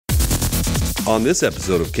On this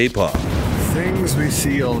episode of K-Pop. Things we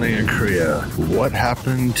see only in Korea. What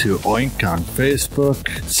happened to OINK on Facebook?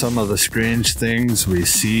 Some of the strange things we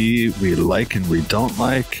see, we like and we don't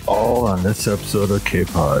like. All on this episode of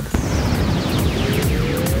K-Pod.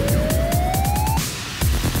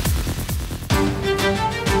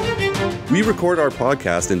 We record our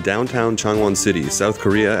podcast in downtown Changwon City, South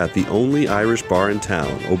Korea at the only Irish bar in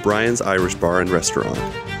town, O'Brien's Irish Bar and Restaurant.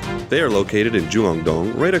 They are located in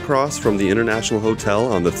Jungwon-dong, right across from the International Hotel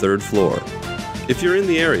on the 3rd floor. If you're in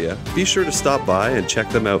the area, be sure to stop by and check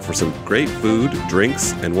them out for some great food,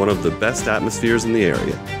 drinks, and one of the best atmospheres in the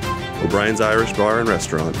area. O'Brien's Irish Bar and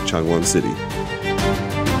Restaurant, Changwon City.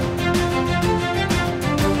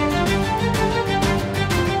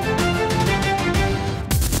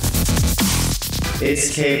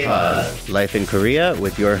 It's K-Pod, Life in Korea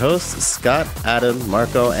with your hosts, Scott, Adam,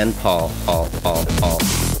 Marco, and Paul.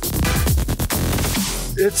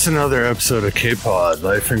 It's another episode of K-Pod,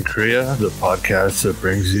 Life in Korea, the podcast that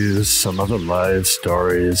brings you some of the live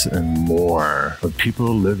stories and more of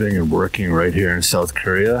people living and working right here in South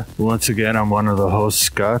Korea. Once again, I'm one of the hosts,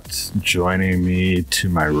 Scott. Joining me to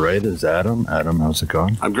my right is Adam. Adam, how's it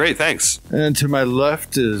going? I'm great, thanks. And to my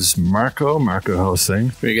left is Marco. Marco, how's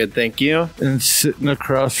things? Pretty good, thank you. And sitting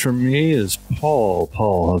across from me is Paul.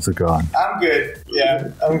 Paul, how's it going? I'm good.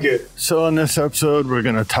 Yeah, I'm good. So in this episode, we're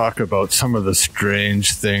going to talk about some of the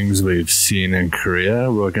strange things we've seen in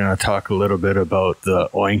Korea. We're going to talk a little bit about the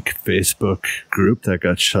OINK Facebook group that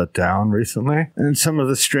got shut down recently, and some of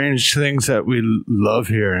the strange things that we love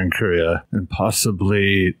here in Korea, and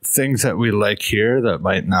possibly things that we like here that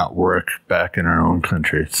might not work back in our own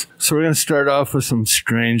countries. So we're going to start off with some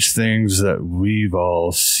strange things that we've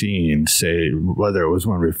all seen, say, whether it was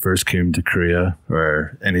when we first came to Korea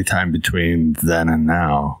or any time between then and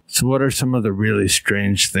now. So what are some of the really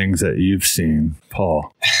strange things that you've seen, Paul?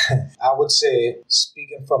 I would say,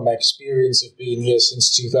 speaking from my experience of being here since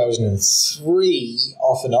 2003,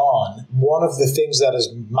 off and on, one of the things that has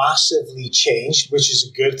massively changed, which is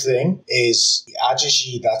a good thing, is the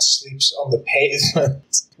ajashi that sleeps on the pavement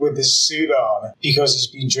with his suit on because he's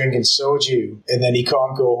been drinking soju and then he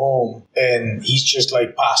can't go home and he's just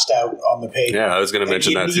like passed out on the pavement. Yeah, I was going to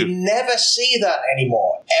mention that too. You never see that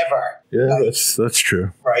anymore, ever. Yeah, that's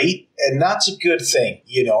true. Right? And that's a good thing,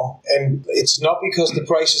 you know? And it's not because the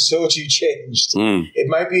price of soju changed. It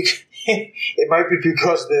might be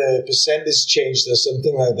because the percentage changed or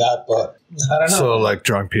something like that, but I don't know. So like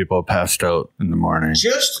drunk people passed out in the morning.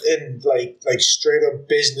 Just in like straight up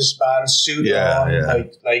businessman suit on,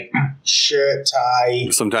 like shirt, tie.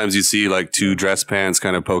 Sometimes you see like two dress pants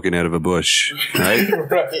kind of poking out of a bush, right?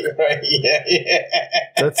 right, yeah.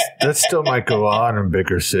 That still might go on in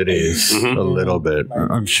bigger cities a little bit.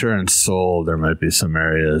 I'm sure in Seoul there might be some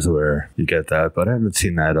areas where you get that, but I haven't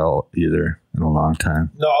seen that all either in a long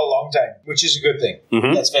time. Not a long time, which is a good thing.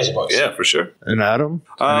 Let's face it, boys. Yeah, for sure. And Adam,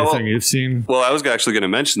 anything you've seen? Well, I was actually going to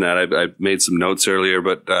mention that. I made some notes earlier,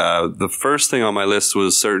 but the first thing on my list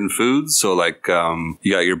was certain foods. So like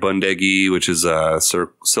you got your bundegi, which is a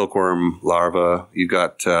silkworm larva. You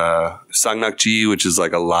got sangnakji, which is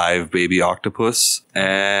like a live baby octopus.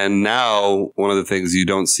 And now one of the things you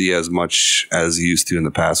don't see as much as you used to in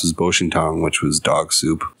the past was boshintang, which was dog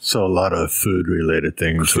soup. So a lot of food-related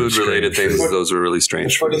things. Food-related things, those were really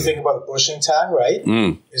strange. The funny thing about the bushintang, right,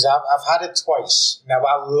 is I've had it twice. Now,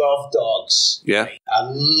 I love dogs. Yeah. Right? I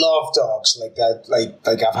love dogs like that. Like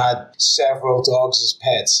I've had several dogs as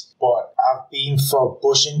pets. But I've been for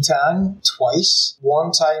bushintang twice.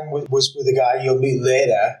 One time was with a guy you'll meet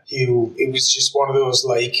later who, it was just one of those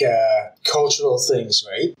like cultural things,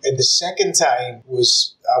 right? And the second time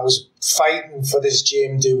was I was fighting for this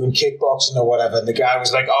gym doing kickboxing or whatever, and the guy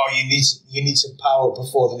was like, "Oh, you need some power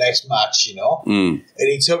before the next match, you know." And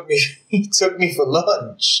he took me for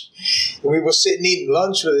lunch, and we were sitting eating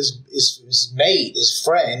lunch with his mate, his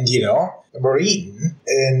friend, you know, and we're eating,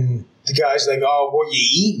 and the guy's like, "Oh, what are you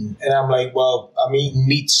eating?" And I'm like, "Well, I'm eating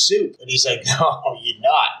meat soup." And he's like, "No, you're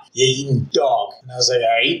not. You're eating dog." And I was like, "All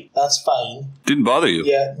right, that's fine." Didn't bother you?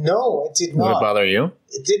 Yeah, no, it did not. Would it bother you?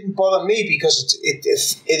 It didn't bother me because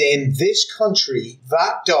in this country,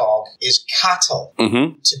 that dog is cattle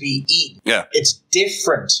to be eaten. Yeah. It's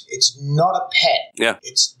different. It's not a pet. Yeah.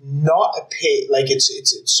 It's not a pig. Like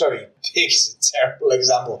sorry, pig is a terrible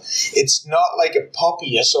example. It's not like a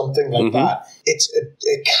puppy or something like that. It's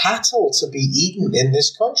a cattle to be eaten in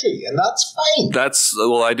this country, and that's fine.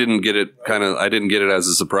 I didn't get it as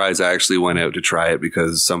a surprise. I actually went out to try it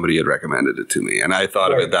because somebody had recommended it to me, and I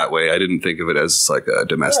thought of it that way. I didn't think of it as like a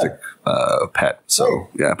domestic pet. So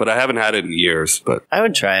yeah, but I haven't had it in years. But I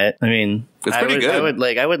would try it. I mean, It's pretty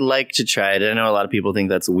good. I would like to try it. I know a lot of people think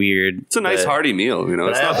that's weird. It's a nice hearty meal, you know.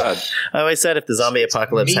 It's not bad. I always said if the zombie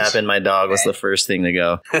apocalypse happened, my dog was the first thing to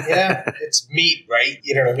go. Yeah, it's meat, right?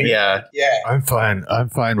 You know what I mean? Yeah. I'm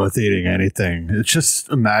fine with eating anything. It's just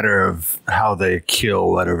a matter of how they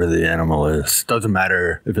kill whatever the animal is. Doesn't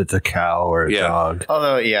matter if it's a cow or a dog.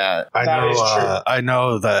 Although, I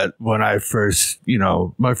know that when I first,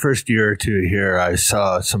 my first year or two here, I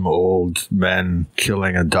saw some old men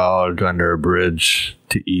killing a dog under a bridge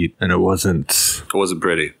to eat, and it wasn't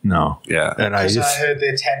pretty. No. Yeah. And I heard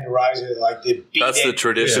they tenderize it, like they beat That's the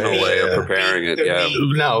traditional way of preparing it,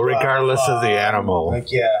 No, regardless of the animal.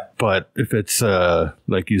 But if it's,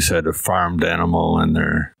 like you said, a farmed animal and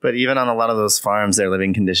they're... But even on a lot of those farms, their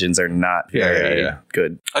living conditions are not very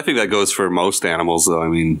good. I think that goes for most animals, though. I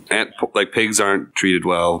mean, like pigs aren't treated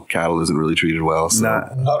well. Cattle isn't really treated well. So.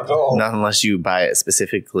 Not at all. Not unless you buy it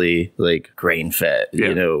specifically, like, grain-fed,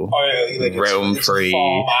 roam-free. Animal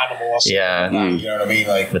or something like that, you know what I mean?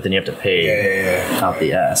 Like, but then you have to pay out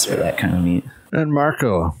the ass for that kind of meat. And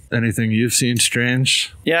Marco, anything you've seen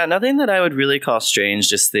strange? Yeah, nothing that I would really call strange,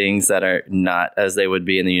 just things that are not as they would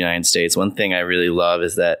be in the United States. One thing I really love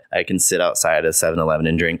is that I can sit outside a 7-Eleven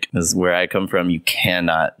and drink. Because where I come from, you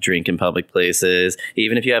cannot drink in public places.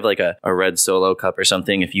 Even if you have like a red Solo cup or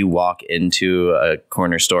something, if you walk into a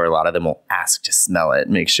corner store, a lot of them will ask to smell it,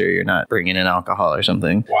 make sure you're not bringing in alcohol or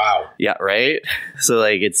something. Wow. Yeah, right? So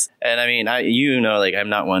like and I mean, I'm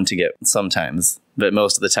not one to get sometimes. But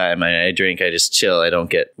most of the time I drink, I just chill. I don't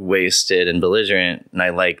get wasted and belligerent. And I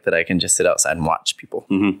like that I can just sit outside and watch people.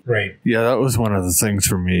 Mm-hmm. Right. Yeah, that was one of the things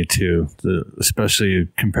for me, too. Especially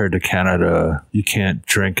compared to Canada, you can't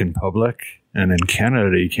drink in public. And in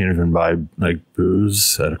Canada, you can't even buy like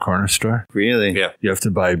booze at a corner store. Really? Yeah. You have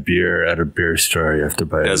to buy beer at a beer store. You have to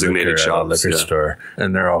buy designated liquor shops, at a liquor store.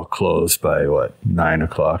 And they're all closed by 9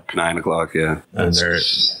 o'clock? 9 o'clock, yeah. And they're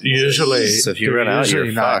usually... So if you run out,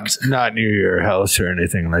 you're fucked. Not near your house or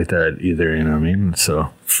anything like that either, you know what I mean?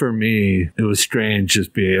 So for me, it was strange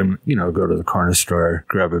just being, go to the corner store,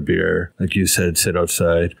 grab a beer, like you said, sit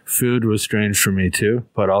outside. Food was strange for me too.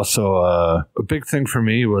 But also a big thing for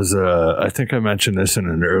me was, I think I mentioned this in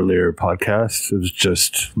an earlier podcast. It was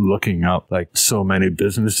just looking up like so many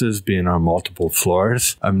businesses being on multiple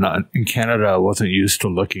floors. In Canada, I wasn't used to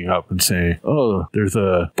looking up and saying, oh, there's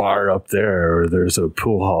a bar up there or there's a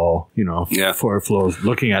pool hall, 4 floors,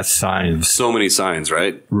 looking at signs. So many signs,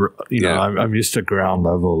 right? I'm used to ground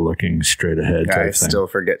level looking straight ahead. I still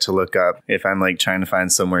forget to look up if I'm like trying to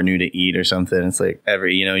find somewhere new to eat or something. It's like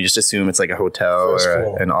you just assume it's like a hotel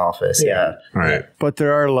or an office. Yeah. Right. But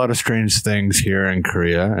there are a lot of strange things here in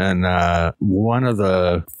Korea. And one of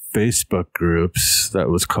the Facebook groups that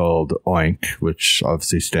was called OINK, which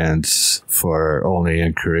obviously stands for Only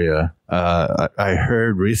in Korea, I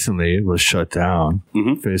heard recently was shut down.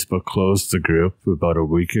 Mm-hmm. Facebook closed the group about a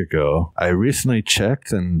week ago. I recently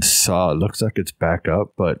checked and saw it looks like it's back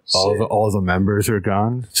up, but all the members are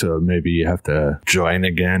gone. So maybe you have to join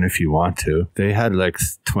again if you want to. They had like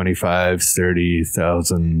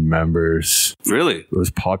 30,000 members. Really? It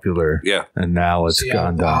was popular. Yeah. And now it's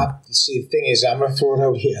gone down. The thing is, I'm going to throw it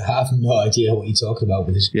out here. I have no idea what you're talking about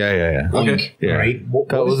with this. Yeah. Okay. Yeah. Right?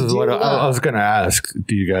 That was what I was going to ask.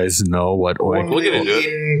 Do you guys know what OINK? We'll get into it.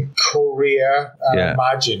 In Korea,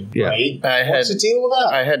 imagine, right? What's the deal with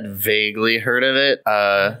that? I had vaguely heard of it.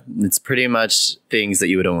 It's pretty much things that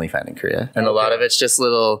you would only find in Korea. And a lot of it's just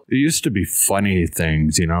little... It used to be funny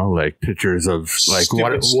things, like pictures of like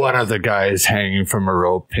one of the guys hanging from a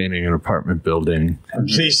rope painting an apartment building. I'm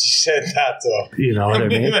pleased you said that, though. You know what I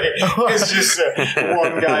mean? It's just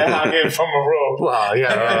one guy hanging from a rope. Well,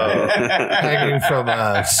 hanging from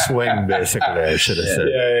a swing, basically, I should have said.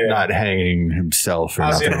 Yeah. Not hanging himself or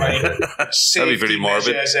nothing like that. That'd be pretty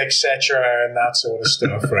morbid. Etc. and that sort of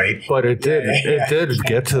stuff, right? But it did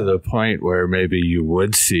get to the point where maybe you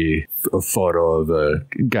would see a photo of a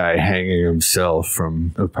guy hanging himself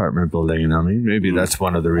from an apartment building. I mean, maybe that's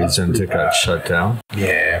one of the reasons it got shut down.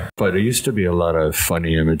 Yeah. But it used to be a lot of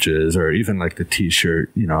funny images, or even like the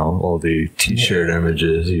T-shirt, all the T-shirt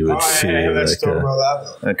images you would see. Let's talk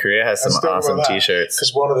about that. Korea has some awesome T-shirts.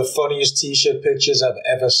 Because one of the funniest T-shirt pictures I've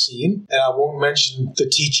ever seen, and I won't mention the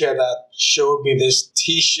teacher that showed me this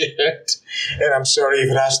T-shirt, and I'm sorry if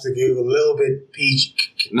it has to go a little bit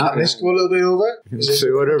peach. Can this go a little bit over?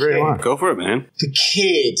 Say whatever you want. Go for it, man. The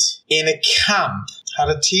kid in a camp had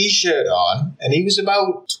a T-shirt on, and he was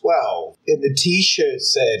about 12, and the T-shirt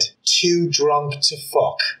said, "Too drunk to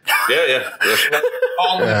fuck." Yeah.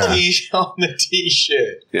 on the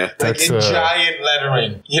T-shirt. Yeah. Like in giant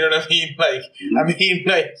lettering. You know what I mean?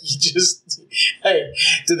 Like, you just, like,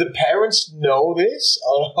 do the parents know this?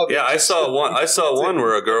 Yeah, I saw one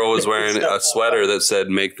where a girl was wearing a sweater that said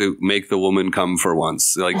 "Make the woman come for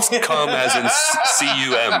once," like "come" as in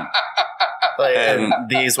cum. And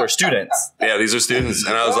these were students. Yeah, these are students,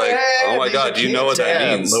 and I was like, "Oh my god, do you know what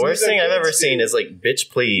that means?" The worst thing I've ever seen is like "bitch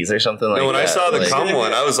please" or something like that. No, when I saw the cum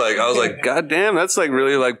one, I was like, "God damn, that's like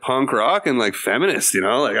really like punk rock and like feminist, you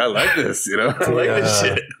know? Like I like this, you know? I like this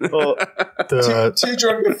shit." Well, too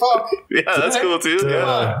drunk to fuck. Yeah, that's cool too. Come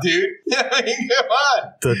on, dude. I mean, come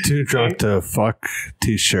on. The Too Drunk to Fuck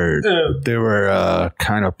T-shirt, they were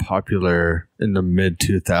kind of popular in the mid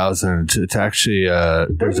 2000s. It's actually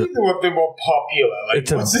there's a they're more popular. Like,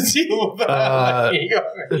 what's the deal with that?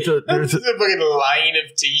 There's a fucking line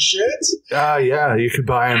of T-shirts. Yeah, you could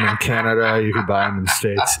buy them in Canada. You could buy them in the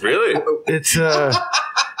States. Really?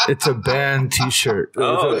 It's a band T-shirt.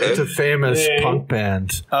 It's a famous punk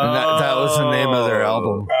band, and that was the name of their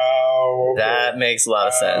album. That makes a lot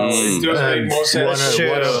of sense. It does make more sense.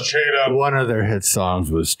 One of their hit songs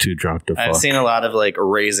was "Too Drunk to Fuck." I've seen a lot of like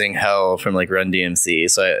 "Raising Hell" from like Run DMC,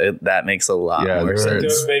 so that makes a lot more sense. It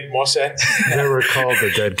does make more sense. They were called the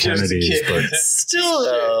Dead Kennedys, but still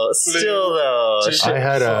though,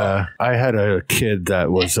 I had a kid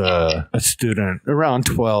that was a student around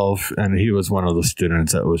 12, and he was one of the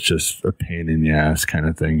students that was just a pain in the ass kind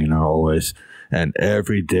of thing, you know, always. And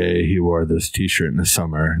every day he wore this T-shirt in the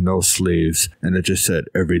summer, no sleeves, and it just said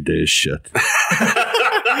 "Every day is shit." and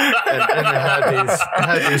it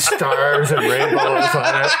had these stars and rainbows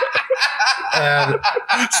on it. And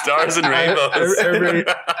stars and rainbows.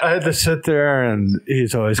 I had to sit there, and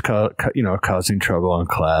he's always causing trouble in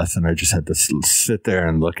class, and I just had to sit there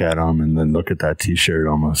and look at him, and then look at that T-shirt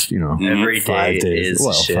almost, every day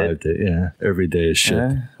is shit. 5 days, yeah, every day is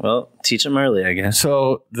shit. Well, teach them early, I guess.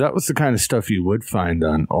 So that was the kind of stuff you would find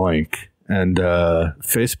on OINK. And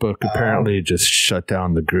Facebook apparently just shut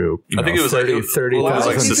down the group. I think it was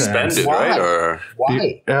 30,000 suspended, right? Or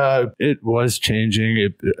why? It was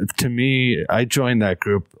changing. To me, I joined that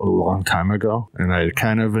group a long time ago, and I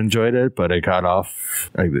kind of enjoyed it, but I got off.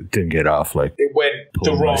 I didn't get off like it went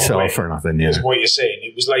the wrong way. Or nothing. Yeah, is what you're saying.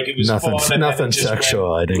 It was like it was nothing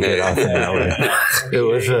sexual. I didn't get off in that way. It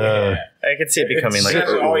was I could see it becoming like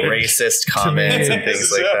racist comments and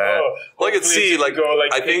things like that. Well, I could see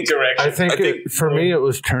I think for me it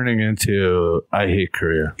was turning into "I hate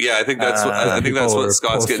Korea." Yeah, I think that's what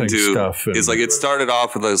Scott's getting to. Is like it started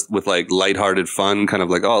off with like lighthearted fun, kind of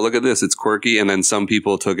like, oh, look at this, it's quirky, and then some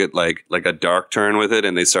people took it like a dark turn with it,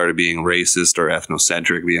 and they started being racist or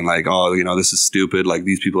ethnocentric, being like, oh, this is stupid, like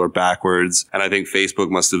these people are backwards. And I think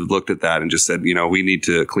Facebook must have looked at that and just said, we need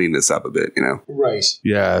to clean this up a bit, Right.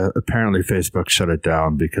 Yeah, apparently Facebook shut it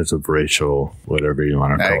down because of racial, whatever you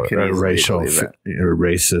want to call it, racial or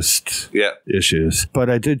racist issues. But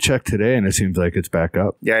I did check today, and it seems like it's back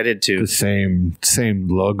up. Yeah, I did too. The same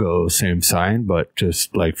logo, same sign, but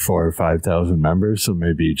just like 4,000 or 5,000 members. So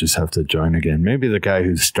maybe you just have to join again. Maybe the guy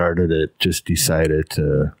who started it just decided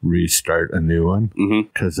to restart a new one.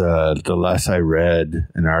 Because the last I read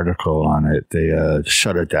an article on it, they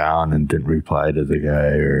shut it down and didn't reply to the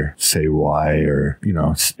guy or say why or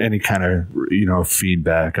any kind of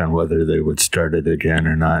feedback on whether they would start it again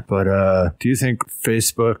or not. But do you think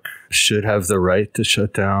Facebook should have the right to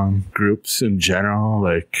shut down groups in general?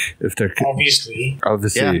 Like if they're obviously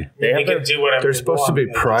yeah, they can do whatever they're supposed to be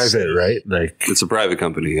private, right? Like it's a private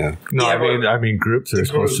company. No, I mean groups are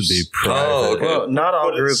supposed to be private. Oh, okay. Well, not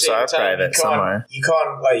all groups are private. Some are. You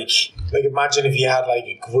can't like imagine if you had like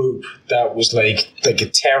a group that was like a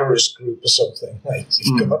terrorist group or something. Like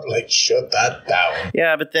you've got to like shut that down.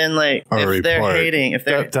 Yeah, but then like if they're hating,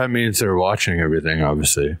 that means they're watching everything,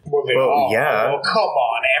 obviously. Well, yeah. Oh, come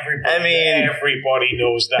on, everybody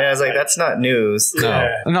knows that. Yeah, I was like, that's not news. No,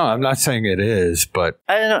 I'm not saying it is, but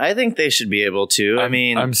I don't know. I think they should be able to.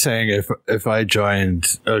 I'm saying if I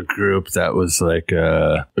joined a group that was like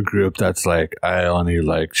a group that's like I only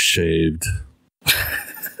like shaved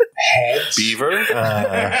heads, beaver,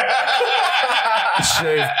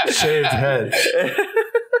 shaved heads,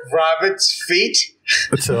 rabbits' feet.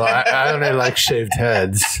 So I only like shaved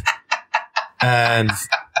heads, and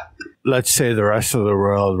let's say the rest of the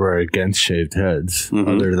world were against shaved heads,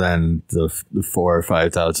 other than the 4,000 or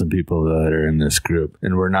 5,000 people that are in this group,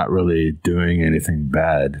 and we're not really doing anything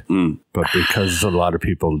bad. But because a lot of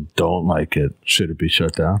people don't like it, should it be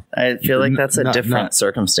shut down? I feel like that's a different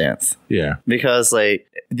circumstance. Yeah, because like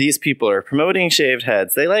these people are promoting shaved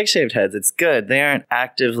heads. They like shaved heads. It's good. They aren't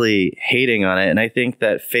actively hating on it. And I think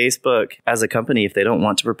that Facebook as a company, if they don't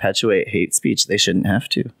want to perpetuate hate speech, they shouldn't have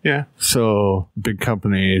to. Yeah. So big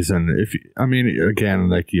companies, and again,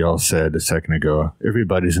 like you all said a second ago,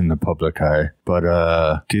 everybody's in the public eye. But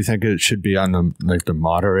do you think it should be on the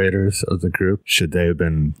moderators of the group? Should they have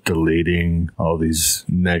been deleting all these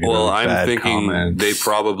negative? Well, I'm bad thinking comments? they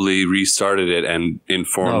probably restarted it and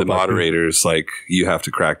informed the moderators like you have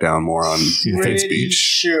to crack down more on hate speech.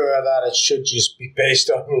 Sure that it should just be based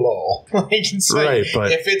on law. Right,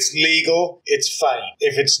 but if it's legal, it's fine.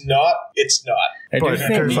 If it's not, it's not. I do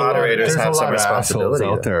think moderators have some responsibility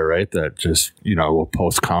out there, right? That just will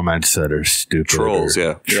post comments that are stupid. Trolls,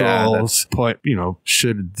 trolls.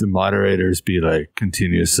 Should the moderators be like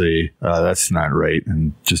continuously? That's not right,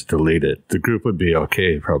 and just delete it. The group would be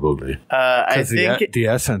okay, probably. I think the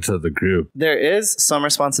essence of the group. There is some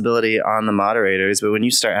responsibility on the moderators, but when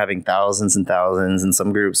you start having thousands and thousands in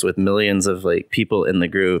some groups with millions of people in the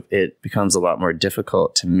group, it becomes a lot more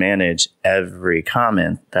difficult to manage every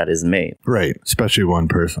comment that is made. Right. Especially one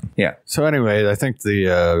person. Yeah. So anyway, I think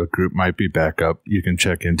the group might be back up. You can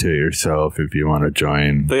check into it yourself if you want to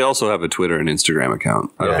join. They also have a Twitter and Instagram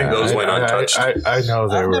account. I don't think those went untouched. I know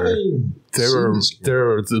they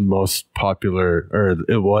were the most popular, or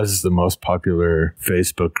it was the most popular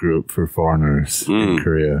Facebook group for foreigners in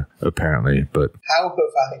Korea, apparently. But how have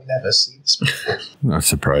I never seen this before? Not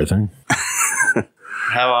surprising.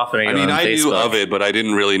 How often are you on I Facebook? knew of it, but I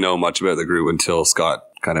didn't really know much about the group until Scott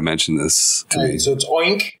kind of mentioned this to me. So it's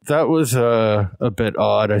OINK. That was a bit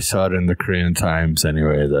odd. I saw it in the Korean Times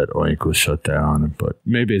anyway, that OINK was shut down, but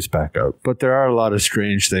maybe it's back up. But there are a lot of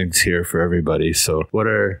strange things here for everybody. So what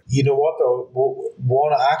are... You know what, though?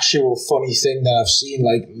 One actual funny thing that I've seen,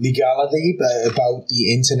 legality about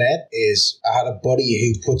the internet, is I had a buddy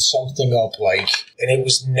who put something up, and it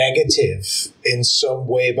was negative in some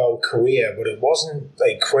way about Korea, but it wasn't,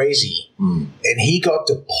 crazy. And he got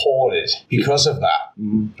deported because of that.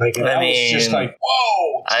 Was just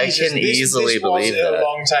whoa, Jesus, I can easily believe that. A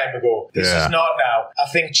long time ago. This is not now. I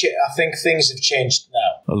think things have changed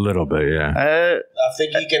now. A little bit, yeah. I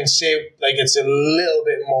think you can say it's a little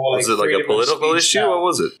bit more Was it a political issue? Now. What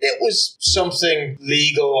was it? It was something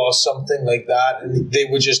legal or something like that, and they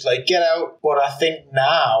were just get out. But I think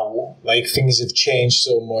now, things have changed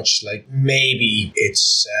so much. Maybe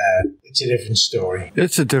it's a different story.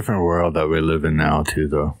 It's a different world that we live in now, too,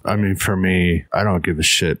 though. I mean, for me, I don't give a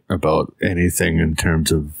shit about anything in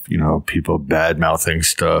terms of, people bad-mouthing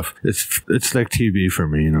stuff. It's like TV for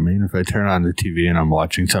me, you know what I mean? If I turn on the TV and I'm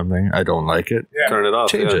watching something, I don't like it. Yeah. Turn it off.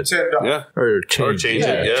 Change it. Turn it off. Yeah. Or change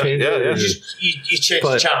it. Yeah. Change it. You change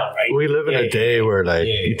the channel, right? We live in a day where,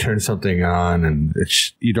 you turn something on and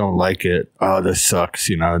you don't like it. Oh, this sucks.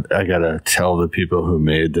 I gotta tell the people who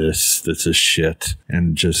made this is shit,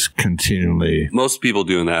 and just continually. Most people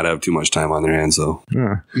doing that have too much time on their hands, though.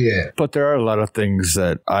 Yeah. But there are a lot of things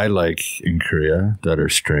that I like in Korea that are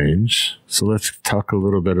strange. So let's talk a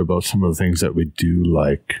little bit about some of the things that we do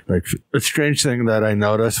like. A strange thing that I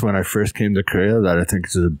noticed when I first came to Korea that I think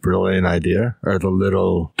is a brilliant idea are the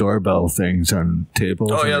little doorbell things on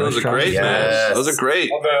tables. Oh, yeah, those are great, man. Those are great.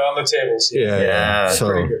 On the tables. Yeah.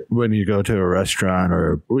 So when you go to a restaurant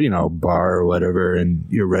or, bar or whatever, and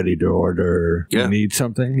you're ready to order, you need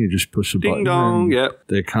something, you just push a button. Ding dong,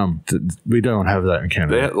 They come. We don't have that in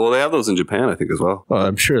Canada. They have those in Japan, I think, as well. Well,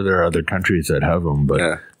 I'm sure there are other countries that have them,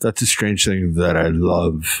 but that's a strange thing that I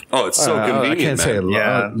love. Oh, it's so convenient, I can't say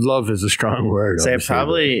love is a strong word.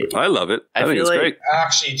 I love it. I think it's great. I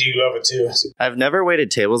actually do love it too. I've never waited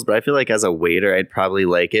tables, but I feel like as a waiter, I'd probably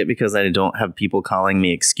like it because I don't have people calling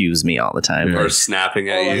me excuse me all the time. Or snapping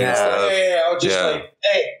at you and stuff. Yeah. I was just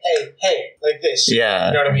hey, like this. Yeah.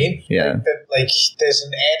 You know what I mean? Yeah. There's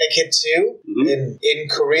an etiquette too. In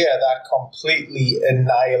Korea that completely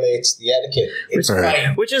annihilates the etiquette. It's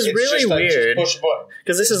fine. Which is it's really weird. Just push a button.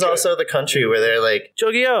 Because this is also the country where they're like,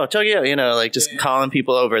 Chogyo, just calling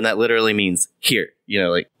people over, and that literally means here.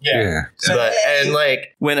 But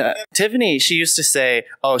when Tiffany, she used to say,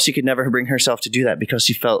 oh, she could never bring herself to do that because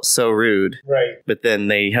she felt so rude. Right. But then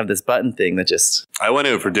they have this button thing that just... I went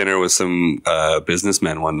out for dinner with some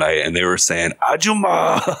businessmen one night, and they were saying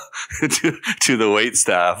 "Ajuma" to the wait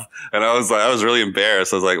staff, and I was really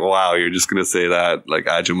embarrassed. I was like, "Wow, you're just gonna say that like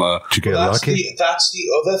Ajuma?" Did you get lucky? That's the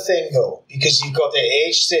other thing though, because you've got the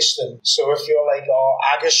age system. So if you're like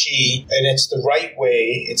Agashi and it's the right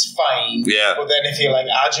way, it's fine. Yeah. But then if you're like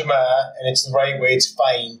Ajuma and it's the right way, it's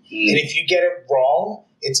fine. And if you get it wrong,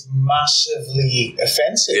 it's massively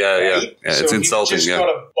offensive. Yeah, right? yeah. So It's if insulting. You just got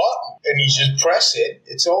a button and you just press it.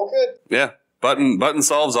 It's all good. Yeah. Button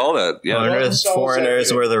solves all that. Yeah. I wonder if Solves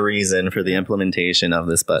foreigners everything. were the reason for the implementation of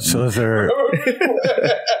this button. So is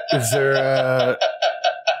there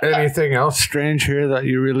anything else strange here that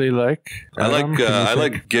you really like? I Adam, can you I think?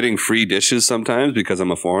 like getting free dishes sometimes because I'm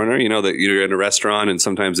a foreigner. You know that you're in a restaurant and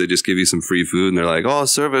sometimes they just give you some free food and they're like, "Oh,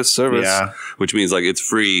 service," Yeah. which means like it's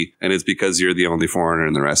free and it's because you're the only foreigner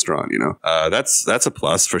in the restaurant. You know, that's a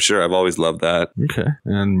plus for sure. I've always loved that. Okay.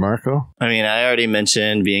 And Marco? I mean, I already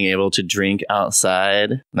mentioned being able to drink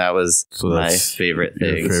outside. That was So my that's favorite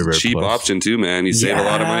your thing. favorite Cheap plus. option too, man. You save a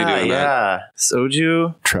lot of money doing that. Yeah,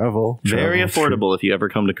 soju, Travel. very Travel. affordable if you ever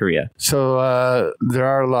come to Korea. So there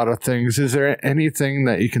are a lot of things. Is there anything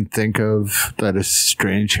that you can think of that is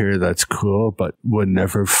strange here that's cool but would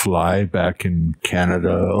never fly back in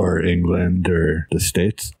Canada or England or the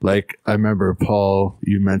States? Like, I remember, Paul,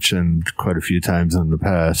 you mentioned quite a few times in the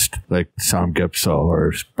past, like samgyeopsal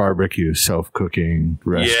or barbecue self-cooking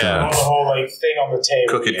restaurants. The whole like thing on the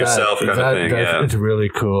table. Cook it yourself kind of thing. Yeah. It's really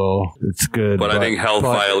cool. It's good. But I think health it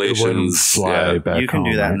wouldn't violations, fly yeah. back You can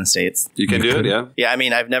do home, that right? in the States. You can do it, yeah. Yeah, I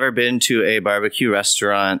mean, I've never been to a barbecue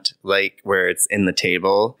restaurant like where it's in the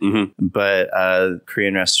table, but a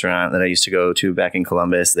Korean restaurant that I used to go to back in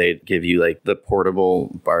Columbus, they'd give you like the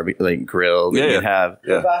portable barbecue like grill that Yeah, you yeah. have.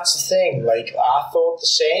 Yeah. That's the thing. Like I thought the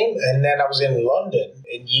same, and then I was in London,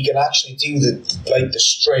 and you can actually do the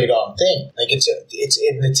straight on thing. Like it's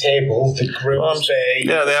in the table, the grill's there.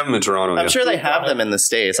 Yeah, they have them in Toronto. I'm yeah. sure they have them in the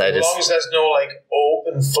States. As long as there's no like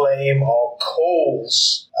open flame or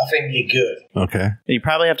coals, I think you're good. Okay. You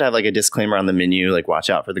probably have to have like a disclaimer on the menu, like watch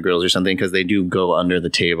out for the grills or something, because they do go under the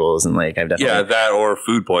tables, and like I've definitely Yeah, that or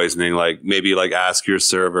food poisoning. Like maybe like ask your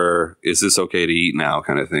server, is this okay to eat now?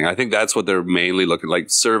 Kind of thing. I think that's what they're mainly looking like,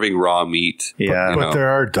 serving raw meat. Yeah. You But know. there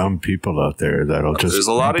are dumb people out there that'll just There's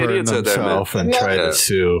a lot of burn idiots out there, man. themselves and try Yeah. to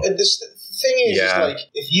sue. And the thing is Yeah. like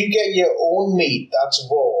if you get your own meat that's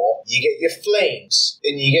raw, you get your flames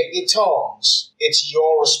and you get your tongs, it's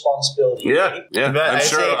your responsibility. Yeah, right? yeah. But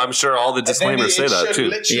I'm sure all the And then disclaimers say it that should too.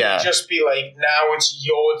 literally Yeah. just be like, now it's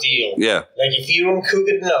your deal. Yeah, Like if you don't cook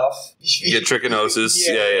it enough, you get trichinosis.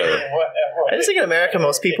 Yeah, whatever. I just think in America,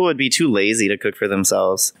 most people would be too lazy to cook for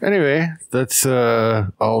themselves. Anyway, that's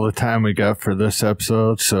all the time we got for this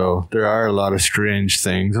episode. So there are a lot of strange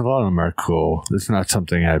things. A lot of them are cool. It's not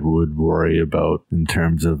something I would worry about in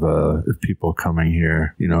terms of if people coming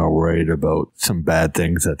here, you know, are worried about some bad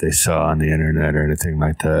things that they saw on the internet or anything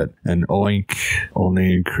like that. And OINK,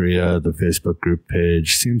 Only in Korea, the Facebook group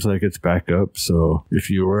page, seems like it's back up. So if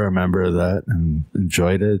you were a member of that and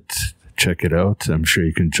enjoyed it, check it out. I'm sure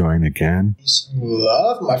you can join again. Peace and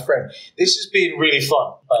love, my friend. This has been really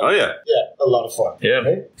fun. Oh yeah. Yeah, a lot of fun. Yeah.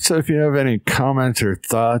 Right? So if you have any comments or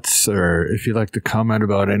thoughts, or if you'd like to comment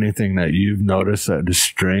about anything that you've noticed that is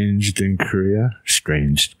strange in Korea,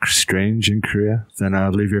 strange in Korea, then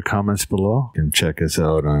leave your comments below. You can check us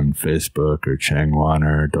out on Facebook or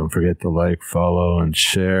Changwoner. Don't forget to like, follow, and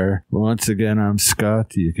share. Once again, I'm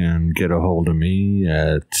Scott. You can get a hold of me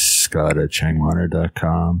at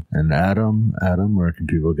scott@changwoner.com. And Adam, where can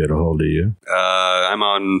people get a hold of you? I'm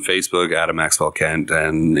on Facebook, Adam Maxwell Kent,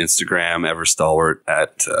 and Instagram, Everstalwart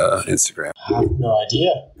at Instagram. I have no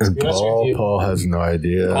idea. To And be honest with you. Paul has no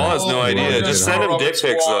idea. Paul has no idea. Just send him dick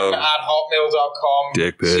pics though. At hotmail.com.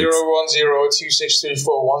 Dick pics.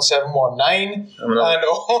 010-2634-1719. And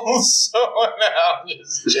also, I'm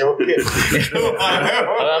just joking.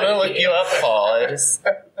 I'm gonna look you up, Paul.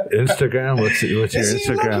 Instagram? What's your Is he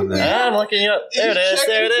Instagram looking there? I'm looking you up. There it is.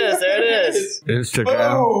 There it is. There it is.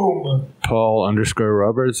 Instagram? Boom.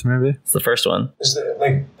 Paul_Roberts, maybe? It's the first one. Is that,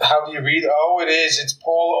 like, how do you read? Oh, it is. It's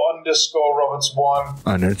Paul_Roberts1.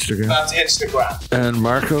 On Instagram. That's Instagram. And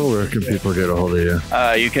Marco, where can people get a hold of you?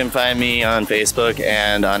 You can find me on Facebook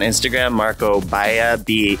and on Instagram, Marco Baille,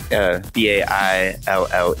 Baille.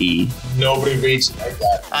 Nobody reads it like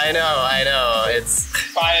that. I know. It's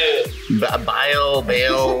File.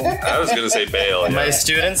 Bail. I was gonna say bail. My Yeah.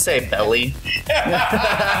 students say belly.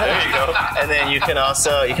 There you go. And then you can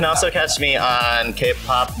also catch me on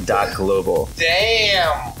kpop.global.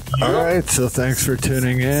 Damn. All right, so thanks for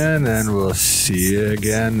tuning in, and we'll see you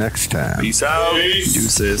again next time. Peace out.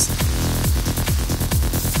 Deuces.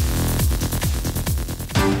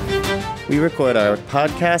 We record our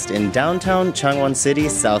podcast in downtown Changwon City,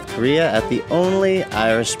 South Korea at the only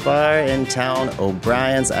Irish bar in town,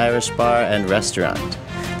 O'Brien's Irish Bar and Restaurant.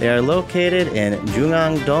 They are located in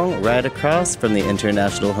Jungang-dong, right across from the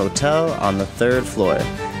International Hotel on the 3rd floor.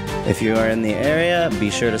 If you are in the area, be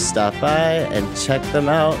sure to stop by and check them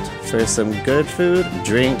out for some good food,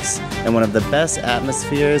 drinks, and one of the best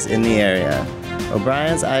atmospheres in the area.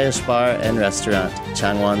 O'Brien's Irish Bar and Restaurant,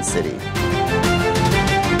 Changwon City.